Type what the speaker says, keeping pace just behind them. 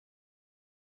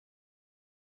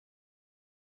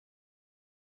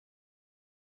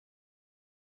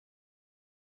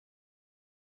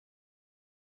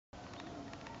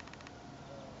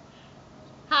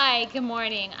Hi, good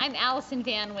morning. I'm Allison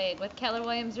Van Wig with Keller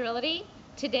Williams Realty.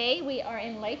 Today we are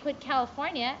in Lakewood,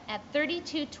 California at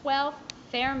 3212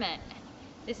 Fairman.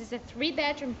 This is a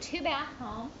 3-bedroom, 2-bath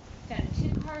home. It's got a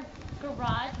 2-car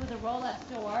garage with a roll-up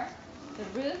door. The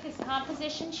roof is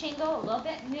composition shingle, a little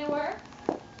bit newer.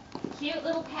 Cute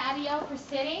little patio for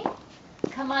sitting.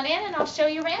 Come on in and I'll show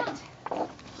you around.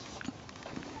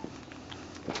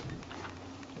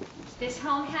 This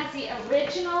home has the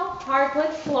original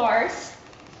hardwood floors.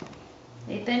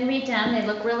 They've been redone. They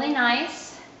look really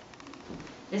nice.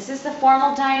 This is the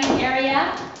formal dining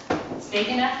area. It's big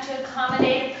enough to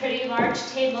accommodate a pretty large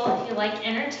table if you like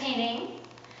entertaining.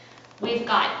 We've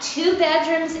got 2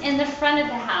 bedrooms in the front of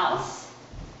the house.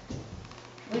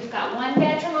 We've got 1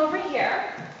 bedroom over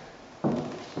here.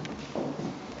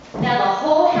 Now the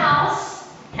whole house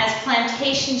has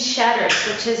plantation shutters,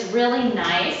 which is really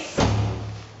nice.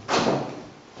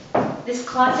 This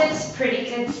closet is pretty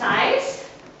good size.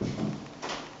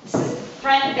 This is the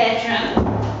front bedroom.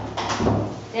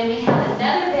 Then we have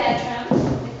another bedroom.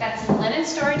 We've got some linen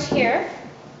storage here.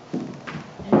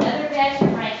 Another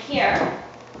bedroom right here.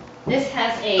 This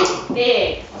has a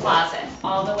big closet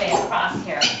all the way across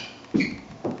here.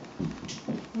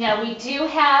 Now we do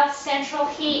have central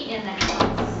heat in the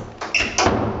house.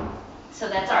 So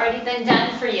that's already been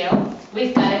done for you.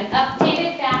 We've got an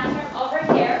updated bathroom over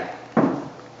here.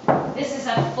 This is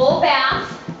a full bath.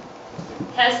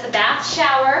 Has the bath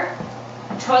shower,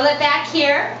 toilet back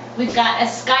here. We've got a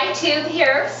sky tube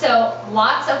here, so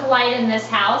lots of light in this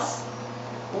house.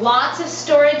 Lots of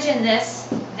storage in this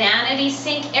vanity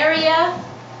sink area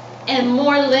and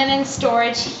more linen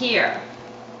storage here.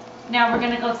 Now we're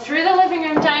going to go through the living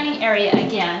room dining area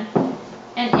again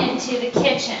and into the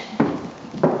kitchen.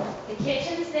 The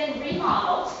kitchen's been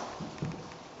remodeled.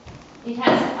 It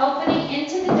has an opening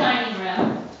into the dining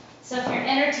room. So if you're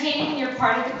entertaining, you're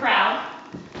part of the crowd.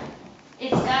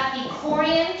 It's got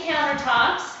Ecorian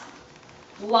countertops,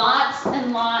 lots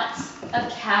and lots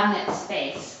of cabinet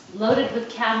space, loaded with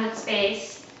cabinet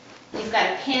space. You've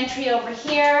got a pantry over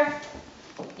here.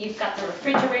 You've got the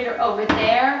refrigerator over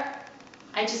there.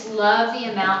 I just love the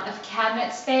amount of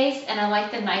cabinet space, and I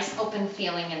like the nice open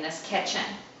feeling in this kitchen.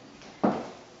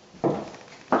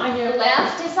 On your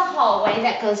left is a hallway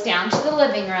that goes down to the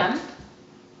living room.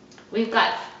 We've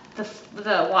got the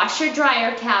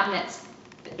washer-dryer cabinets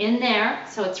in there,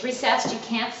 so it's recessed, you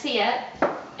can't see it.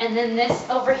 And then this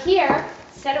over here,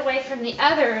 set away from the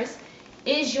others,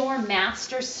 is your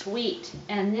master suite.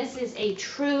 And this is a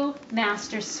true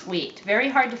master suite. Very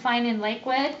hard to find in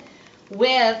Lakewood,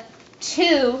 with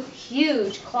 2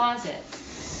 huge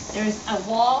closets. There's a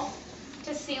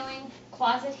wall-to-ceiling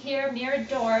closet here, mirrored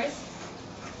doors.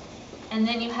 And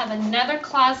then you have another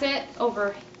closet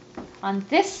over on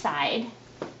this side,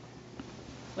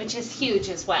 which is huge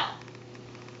as well.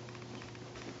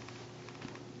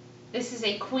 This is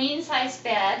a queen size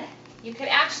bed. You could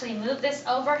actually move this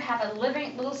over, have a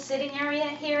little sitting area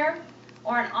here,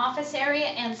 or an office area,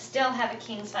 and still have a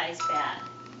king size bed.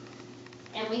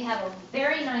 And we have a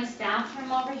very nice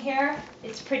bathroom over here.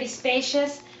 It's pretty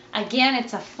spacious. Again,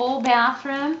 it's a full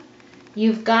bathroom.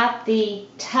 You've got the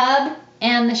tub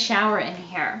and the shower in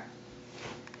here.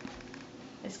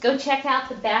 Let's go check out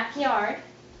the backyard.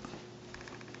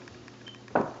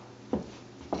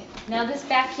 Now this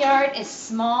backyard is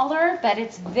smaller, but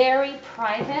it's very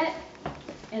private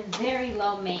and very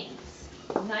low maintenance.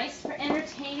 Nice for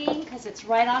entertaining because it's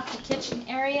right off the kitchen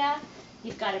area.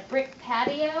 You've got a brick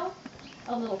patio,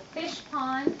 a little fish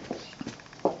pond.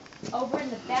 Over in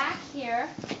the back here,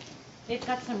 they've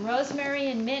got some rosemary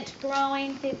and mint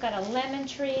growing. They've got a lemon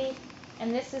tree,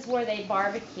 and this is where they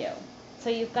barbecue. So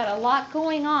you've got a lot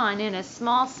going on in a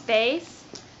small space,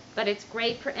 but it's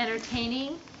great for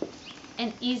entertaining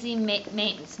and easy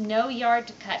maintenance. No yard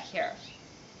to cut here.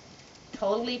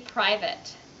 Totally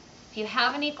private. If you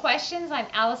have any questions, I'm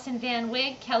Allison Van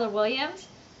Wig, Keller Williams,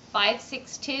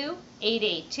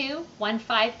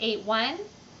 562-882-1581,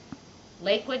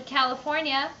 Lakewood,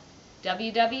 California,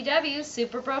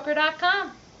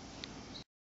 www.superbroker.com.